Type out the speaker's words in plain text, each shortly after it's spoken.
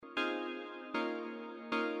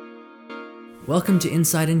Welcome to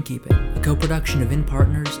Inside Innkeeping, a co-production of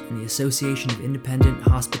InPartners and the Association of Independent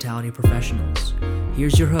Hospitality Professionals.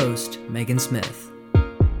 Here's your host, Megan Smith.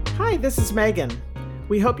 Hi, this is Megan.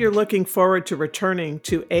 We hope you're looking forward to returning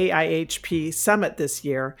to AIHP Summit this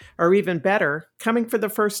year, or even better, coming for the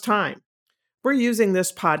first time. We're using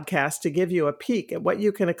this podcast to give you a peek at what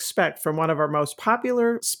you can expect from one of our most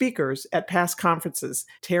popular speakers at past conferences,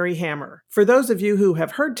 Terry Hammer. For those of you who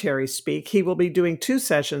have heard Terry speak, he will be doing 2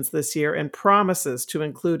 sessions this year and promises to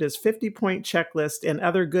include his 50-point checklist and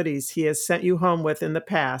other goodies he has sent you home with in the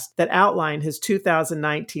past that outline his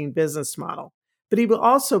 2019 business model. But he will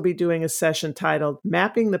also be doing a session titled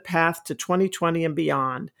Mapping the Path to 2020 and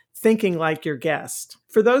Beyond, Thinking Like Your Guest.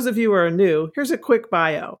 For those of you who are new, here's a quick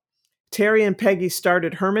bio. Terry and Peggy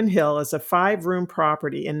started Herman Hill as a 5-room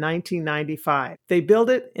property in 1995. They built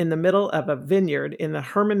it in the middle of a vineyard in the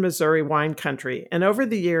Herman, Missouri wine country, and over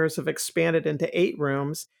the years have expanded into 8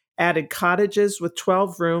 rooms, added cottages with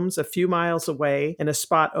 12 rooms a few miles away in a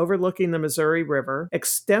spot overlooking the Missouri River,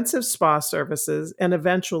 extensive spa services, and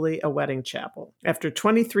eventually a wedding chapel. After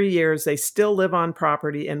 23 years, they still live on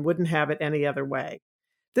property and wouldn't have it any other way.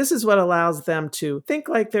 This is what allows them to think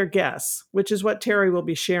like their guests, which is what Terry will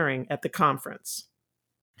be sharing at the conference.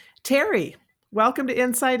 Terry, welcome to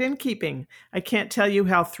Inside Innkeeping. I can't tell you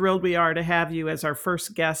how thrilled we are to have you as our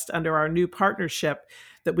first guest under our new partnership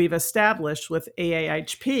that we've established with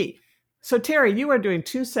AIHP. So Terry, you are doing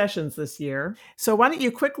 2 sessions this year. So why don't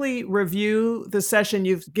you quickly review the session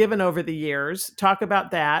you've given over the years, talk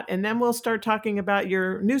about that, and then we'll start talking about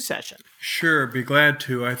your new session. Sure, be glad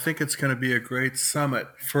to. I think it's going to be a great summit.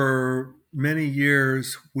 For many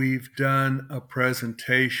years, we've done a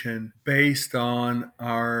presentation based on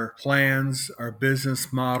our plans, our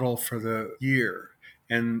business model for the year.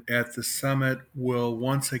 And at the summit, we'll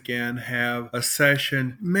once again have a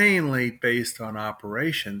session mainly based on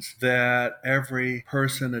operations that every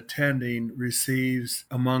person attending receives,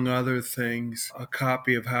 among other things, a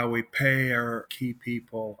copy of how we pay our key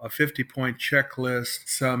people, a 50-point checklist,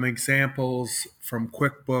 some examples from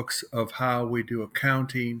QuickBooks of how we do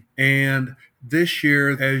accounting, and this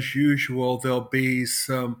year, as usual, there'll be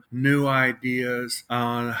some new ideas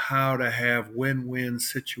on how to have win-win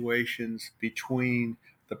situations between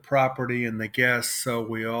the property and the guests so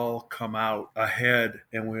we all come out ahead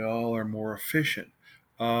and we all are more efficient.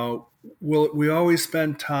 We always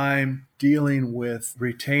spend time dealing with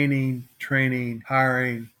retaining, training,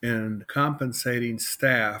 hiring, and compensating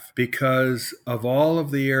staff because of all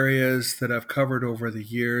of the areas that I've covered over the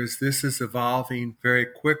years. This is evolving very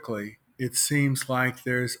quickly. It seems like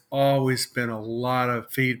there's always been a lot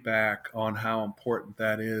of feedback on how important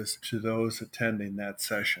that is to those attending that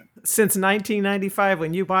session. Since 1995,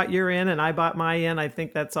 when you bought your inn and I bought my inn, I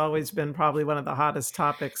think that's always been probably one of the hottest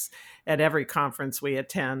topics at every conference we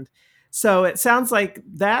attend. So it sounds like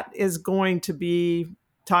that is going to be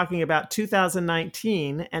talking about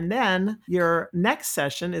 2019, and then your next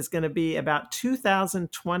session is going to be about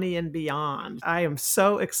 2020 and beyond. I am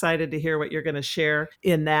so excited to hear what you're going to share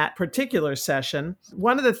in that particular session.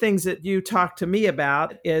 One of the things that you talked to me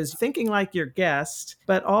about is thinking like your guest,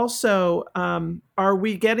 but also are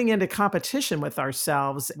we getting into competition with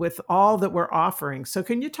ourselves with all that we're offering? So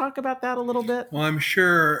can you talk about that a little bit? Well, I'm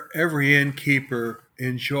sure every innkeeper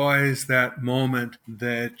enjoys that moment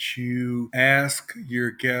that you ask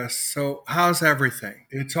your guests, so how's everything?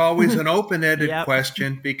 It's always an open-ended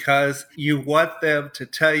question because you want them to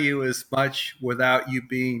tell you as much without you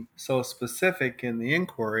being so specific in the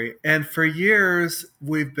inquiry. And for years,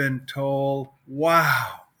 we've been told,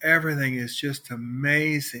 wow, everything is just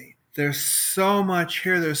amazing. There's so much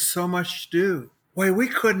here. There's so much to do. Wait, we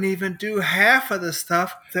couldn't even do half of the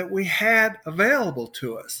stuff that we had available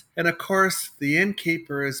to us. And of course, the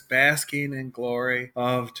innkeeper is basking in glory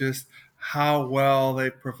of just how well they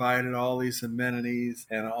provided all these amenities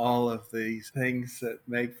and all of these things that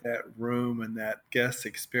make that room and that guest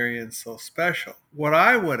experience so special. What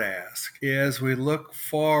I would ask is we look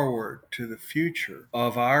forward to the future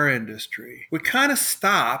of our industry. We kind of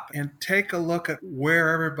stop and take a look at where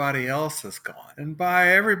everybody else has gone. And by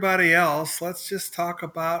everybody else, let's just talk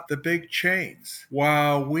about the big chains.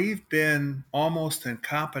 While we've been almost in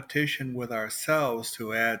competition with ourselves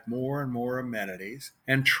to add more and more amenities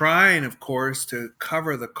and trying, of course, to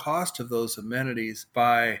cover the cost of those amenities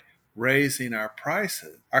by raising our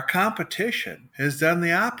prices, our competition has done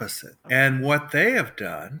the opposite. And what they have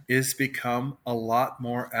done is become a lot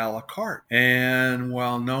more a la carte. And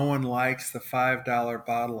while no one likes the $5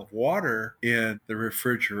 bottle of water in the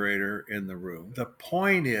refrigerator in the room, the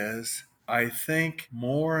point is I think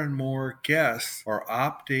more and more guests are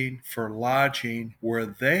opting for lodging where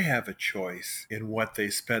they have a choice in what they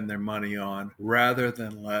spend their money on, rather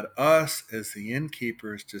than let us as the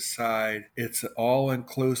innkeepers decide it's all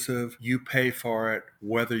inclusive, you pay for it,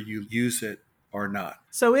 whether you use it or not.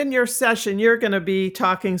 So in your session, you're going to be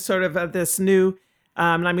talking sort of this new,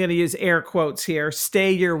 and I'm going to use air quotes here,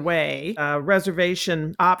 stay your way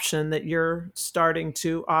reservation option that you're starting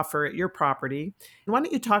to offer at your property. Why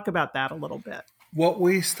don't you talk about that a little bit? What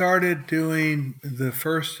we started doing the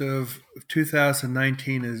first of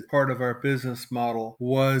 2019 as part of our business model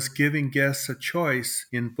was giving guests a choice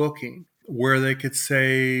in booking, where they could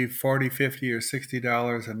save $40, $50, or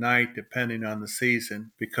 $60 a night, depending on the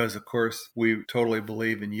season, because, of course, we totally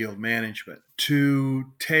believe in yield management, to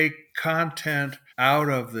take content out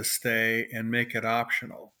of the stay and make it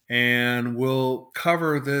optional. And we'll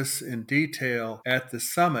cover this in detail at the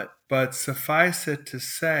summit, but suffice it to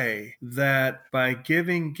say that by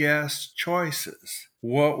giving guests choices,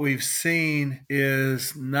 what we've seen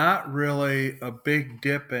is not really a big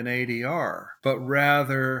dip in ADR, but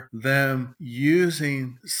rather them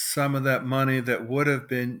using some of that money that would have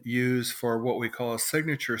been used for what we call a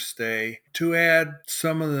signature stay to add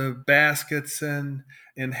some of the baskets and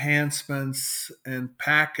enhancements and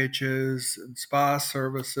packages and spa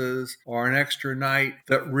services, or an extra night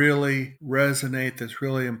that really resonate, that's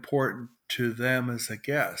really important to them as a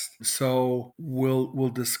guest. So we'll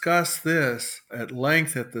discuss this at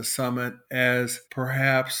length at the summit as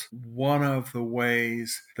perhaps one of the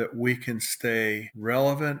ways that we can stay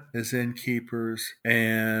relevant as innkeepers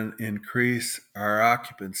and increase our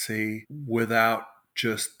occupancy without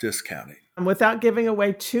just discounting. Without giving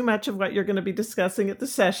away too much of what you're going to be discussing at the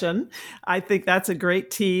session, I think that's a great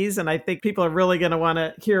tease, and I think people are really going to want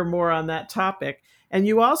to hear more on that topic. And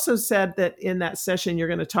you also said that in that session, you're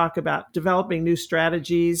going to talk about developing new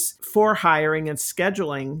strategies for hiring and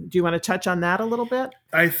scheduling. Do you want to touch on that a little bit?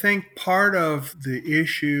 I think part of the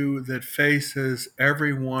issue that faces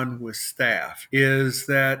everyone with staff is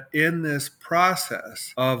that in this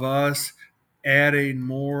process of us adding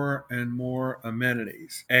more and more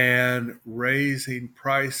amenities and raising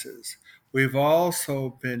prices, we've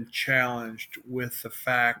also been challenged with the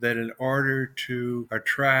fact that in order to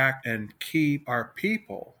attract and keep our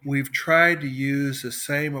people, we've tried to use the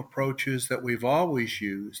same approaches that we've always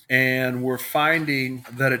used, and we're finding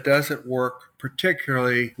that it doesn't work,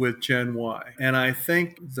 particularly with Gen Y. And I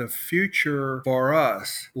think the future for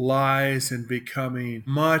us lies in becoming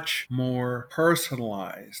much more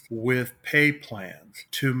personalized with pay plans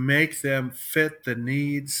to make them fit the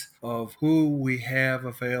needs of who we have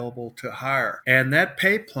available to hire. And that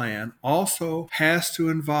pay plan also has to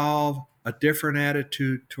involve a different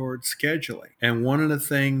attitude towards scheduling. And one of the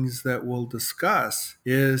things that we'll discuss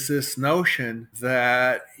is this notion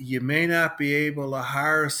that you may not be able to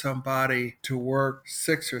hire somebody to work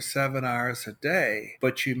 6 or 7 hours a day,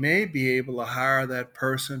 but you may be able to hire that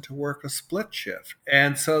person to work a split shift.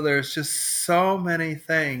 And so there's just so many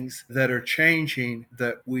things that are changing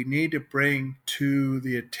that we need to bring to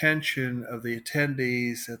the attention of the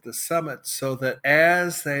attendees at the summit, so that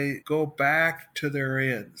as they go back to their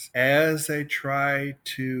inns, as they try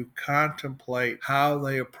to contemplate how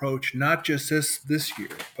they approach not just this year,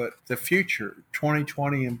 but the future,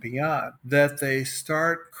 2020 and beyond, that they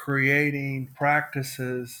start creating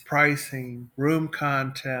practices, pricing, room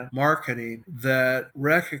content, marketing that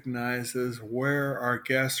recognizes where our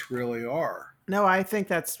guests really are. No, I think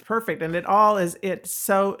that's perfect. And it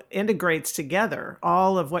so integrates together.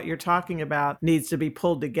 All of what you're talking about needs to be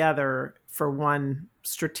pulled together for one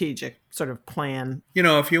strategic sort of plan. You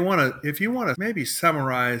know, if you want to maybe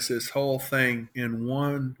summarize this whole thing in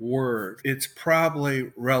one word, it's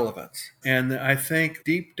probably relevance. And I think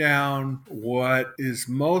deep down, what is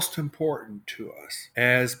most important to us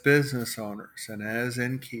as business owners and as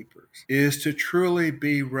innkeepers is to truly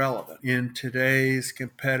be relevant in today's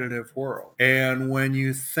competitive world. And when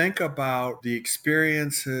you think about the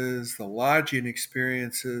experiences, the lodging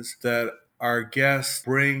experiences that our guests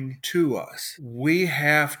bring to us, we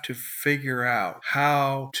have to figure out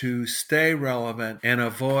how to stay relevant and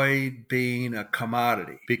avoid being a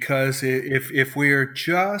commodity. Because if we are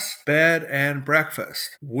just bed and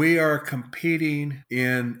breakfast, we are competing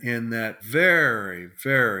in that very,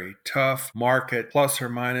 very tough market, plus or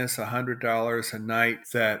minus $100 a night,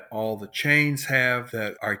 that all the chains have,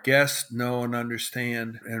 that our guests know and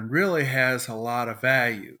understand, and really has a lot of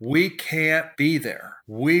value. We can't be there.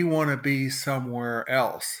 We want to be somewhere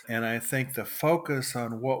else. And I think the focus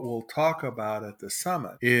on what we'll talk about at the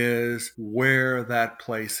summit is where that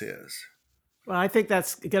place is. Well, I think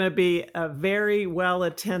that's going to be a very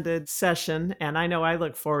well-attended session, and I know I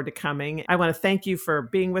look forward to coming. I want to thank you for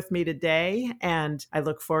being with me today, and I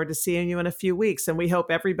look forward to seeing you in a few weeks. And we hope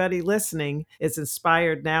everybody listening is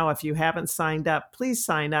inspired now. If you haven't signed up, please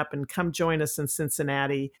sign up and come join us in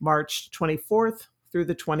Cincinnati, March 24th through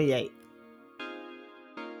the 28th.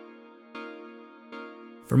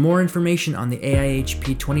 For more information on the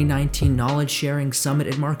AIHP 2019 Knowledge Sharing Summit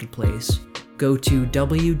and Marketplace, go to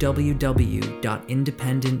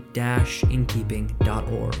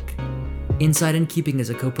www.independent-inkeeping.org. Inside Innkeeping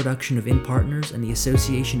is a co-production of InPartners and the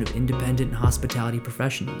Association of Independent Hospitality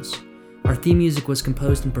Professionals. Our theme music was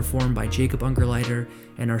composed and performed by Jacob Ungerleider,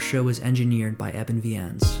 and our show was engineered by Eben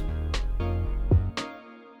Viens.